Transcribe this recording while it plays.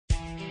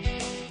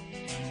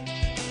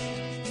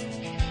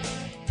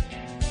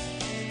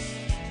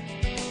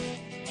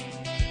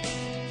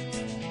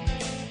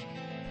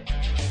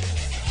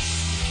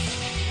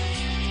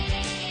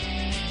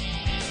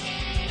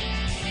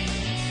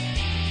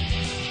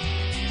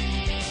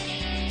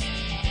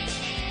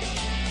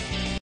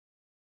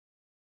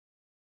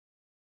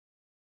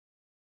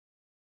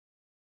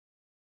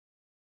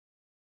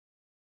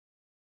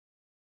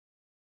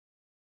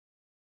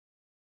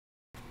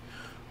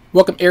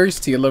Welcome Aries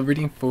to your love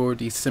reading for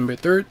December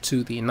 3rd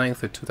to the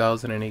 9th of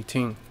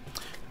 2018.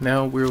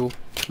 Now we'll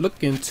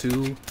look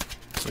into,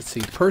 let's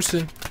see,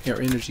 person or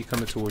energy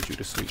coming towards you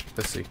this week.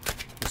 Let's see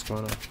what's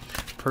going on.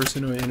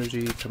 Person or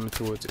energy coming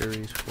towards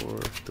Aries for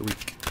the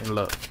week in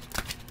love.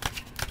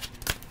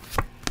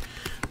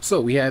 So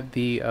we have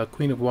the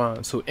Queen of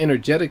Wands. So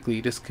energetically,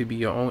 this could be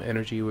your own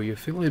energy where you're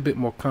feeling a bit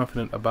more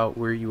confident about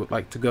where you would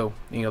like to go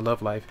in your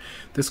love life.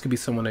 This could be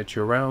someone that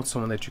you're around,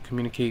 someone that you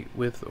communicate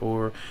with,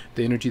 or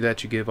the energy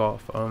that you give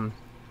off.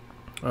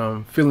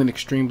 Feeling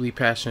extremely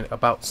passionate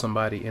about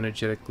somebody,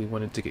 energetically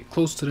wanting to get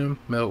close to them,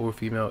 male or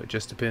female, it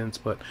just depends,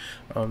 but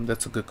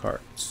that's a good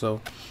card.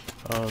 So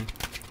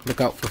look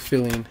out for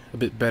feeling a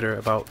bit better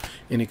about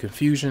any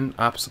confusion,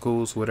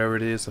 obstacles, whatever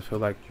it is. I feel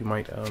like you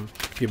might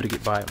be able to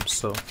get by them.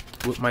 So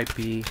what might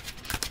be,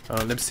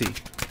 let's see,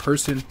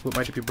 person, what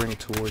might it be bringing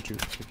towards you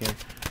again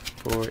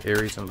for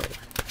Aries in love?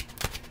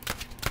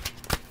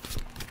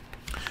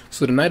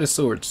 So the Knight of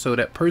Swords. So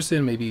that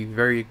person may be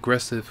very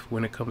aggressive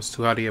when it comes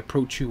to how they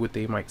approach you, what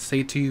they might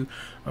say to you.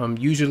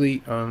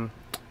 Usually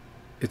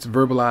it's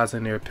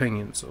verbalizing their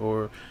opinions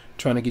or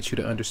trying to get you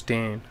to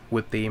understand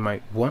what they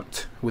might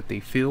want, what they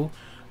feel,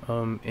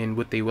 and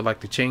what they would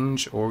like to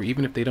change, or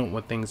even if they don't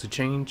want things to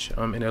change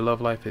in their love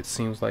life. It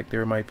seems like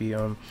there might be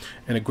an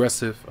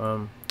aggressive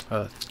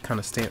kind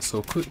of stance. So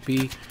it could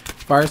be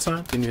fire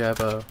sign, then you have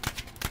a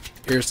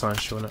air sign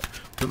showing up.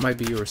 What might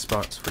be your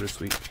response for this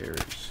week,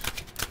 Aries?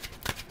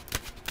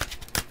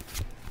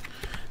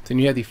 Then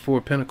you have the Four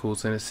of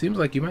Pentacles, and it seems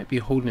like you might be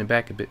holding it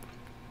back a bit.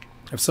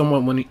 If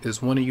someone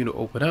is wanting you to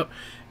open up,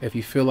 if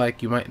you feel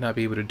like you might not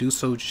be able to do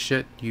so just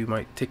yet, you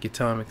might take your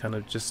time and kind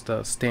of just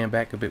stand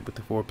back a bit with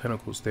the Four of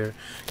Pentacles there.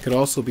 Could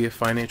also be a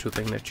financial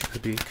thing that you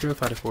could be.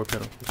 Clarify the Four of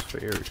Pentacles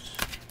for Aries.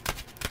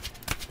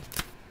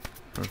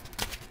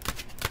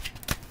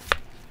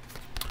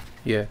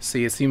 Yeah,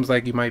 see, it seems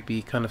like you might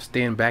be kind of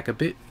staying back a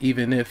bit,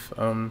 even if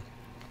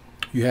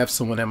you have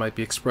someone that might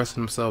be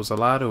expressing themselves a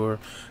lot or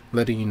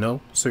letting you know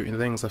certain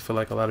things. I feel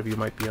like a lot of you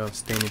might be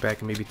standing back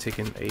and maybe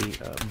taking a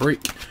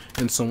break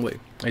in some way.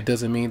 It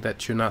doesn't mean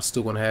that you're not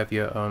still going to have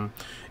your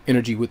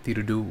energy with you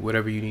to do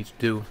whatever you need to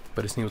do,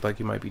 but it seems like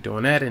you might be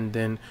doing that and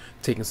then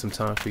taking some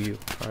time for you.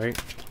 All right,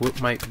 what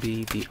might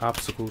be the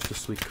obstacles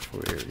this week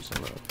for Aries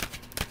in love?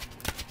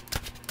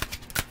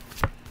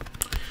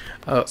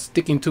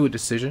 Sticking to a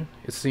decision,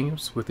 it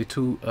seems, with the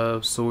Two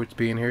of Swords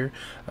being here.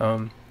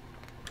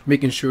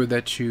 Making sure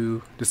that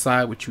you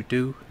decide what you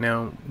do.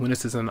 Now, when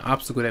this is an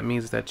obstacle, that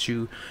means that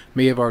you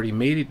may have already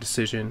made a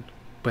decision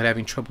but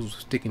having troubles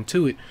sticking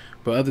to it.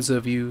 But others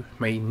of you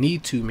may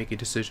need to make a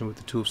decision with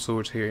the Two of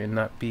Swords here and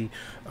not be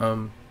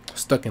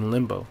stuck in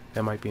limbo.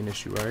 That might be an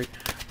issue, right?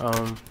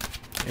 And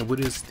what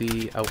is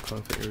the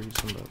outcome for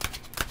Aries in love?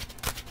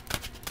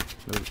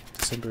 No,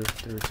 December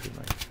 3rd to the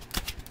 9th.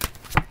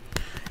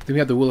 Then we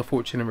have the Wheel of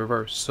Fortune in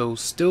reverse. So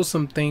still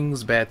some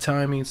things, bad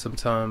timing,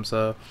 sometimes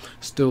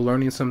still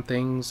learning some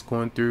things,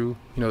 going through,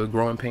 the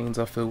growing pains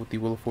I feel with the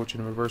Wheel of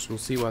Fortune in reverse. We'll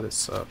see why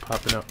this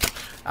popping up.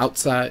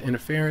 Outside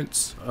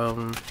interference.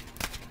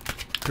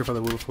 Here for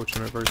the Wheel of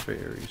Fortune in reverse for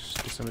Aries,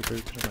 December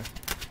 3rd to the 9th.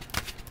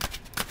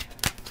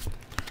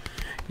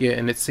 Yeah,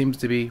 and it seems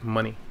to be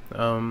money.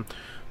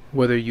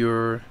 Whether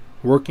you're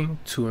working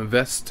to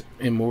invest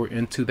in more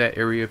into that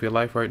area of your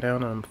life right now,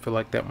 I feel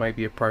like that might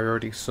be a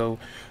priority. So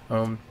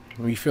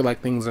when you feel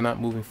like things are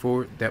not moving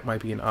forward, that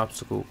might be an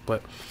obstacle,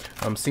 but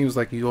seems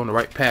like you're on the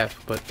right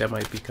path, but that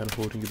might be kind of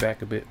holding you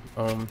back a bit.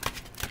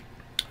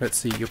 Let's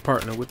see, your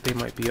partner, what they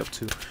might be up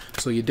to.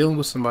 So you're dealing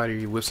with somebody, or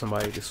you're with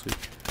somebody this week,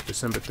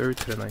 December 3rd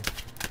to the 9th.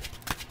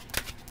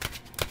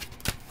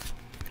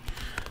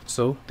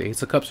 So the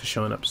Ace of Cups are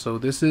showing up. So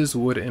this is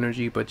water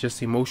energy, but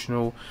just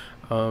emotional,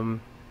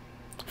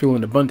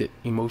 feeling abundant,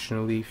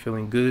 emotionally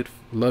feeling good,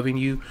 loving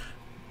you.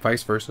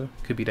 Vice versa,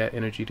 could be that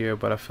energy there,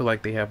 but I feel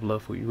like they have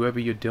love for you. Whoever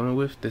you're dealing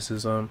with, this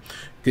is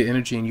good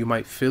energy, and you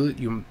might feel it.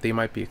 They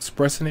might be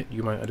expressing it,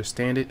 you might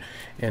understand it,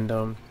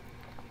 and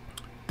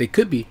they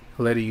could be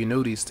letting you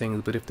know these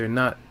things, but if they're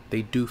not,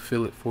 they do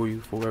feel it for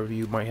you, for wherever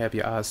you might have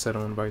your eyes set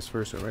on, vice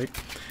versa, right?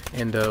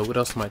 And what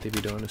else might they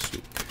be doing this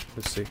week?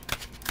 Let's see.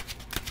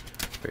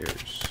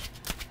 Bears.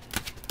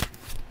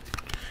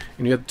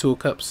 And you have the Two of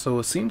Cups. So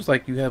it seems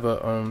like you have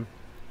a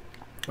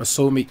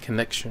soulmate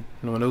connection.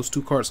 When those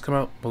two cards come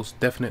out, most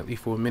definitely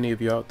for many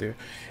of you out there,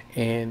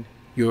 and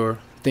you're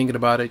thinking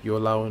about it, you're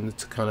allowing it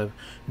to kind of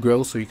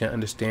grow so you can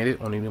understand it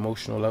on an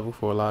emotional level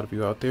for a lot of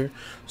you out there.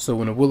 So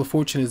when the Wheel of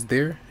Fortune is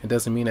there, it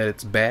doesn't mean that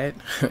it's bad.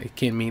 It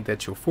can mean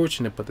that you're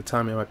fortunate, but the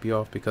timing might be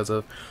off because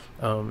of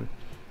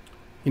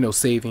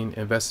saving,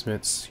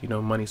 investments,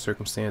 money,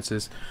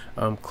 circumstances,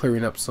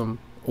 clearing up some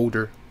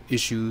older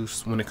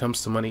issues when it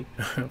comes to money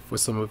for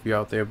some of you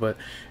out there, but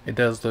it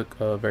does look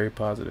very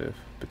positive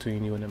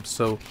between you and them.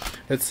 So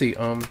let's see,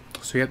 so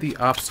you have the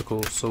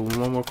obstacles. So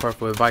one more card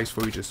for advice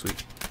for you this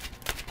week,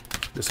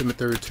 December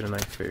 3rd to the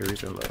 9th for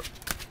Aries in love.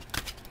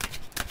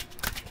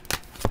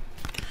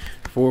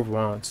 Four of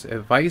Wands.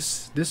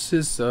 Advice, this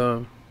is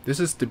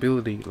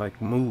stability,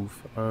 like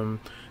move,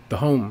 the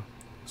home,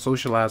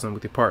 socializing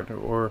with your partner,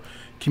 or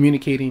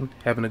communicating,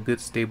 having a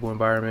good stable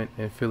environment,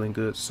 and feeling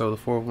good. So the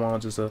Four of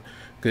Wands is a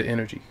good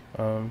energy.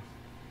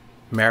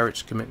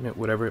 Marriage, commitment,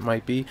 whatever it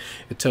might be,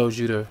 it tells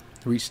you to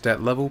reach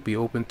that level, be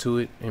open to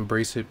it,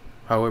 embrace it,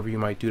 however you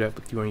might do that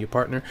with you and your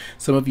partner.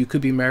 Some of you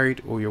could be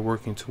married, or you're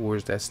working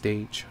towards that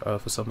stage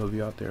for some of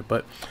you out there.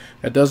 But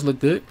that does look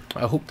good.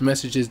 I hope the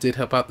messages did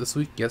help out this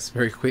week. Yes,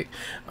 very quick.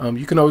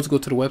 You can always go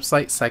to the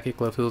website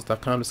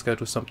psychicloveheals.com to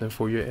schedule something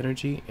for your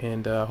energy,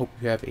 and I hope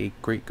you have a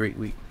great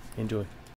week. Enjoy.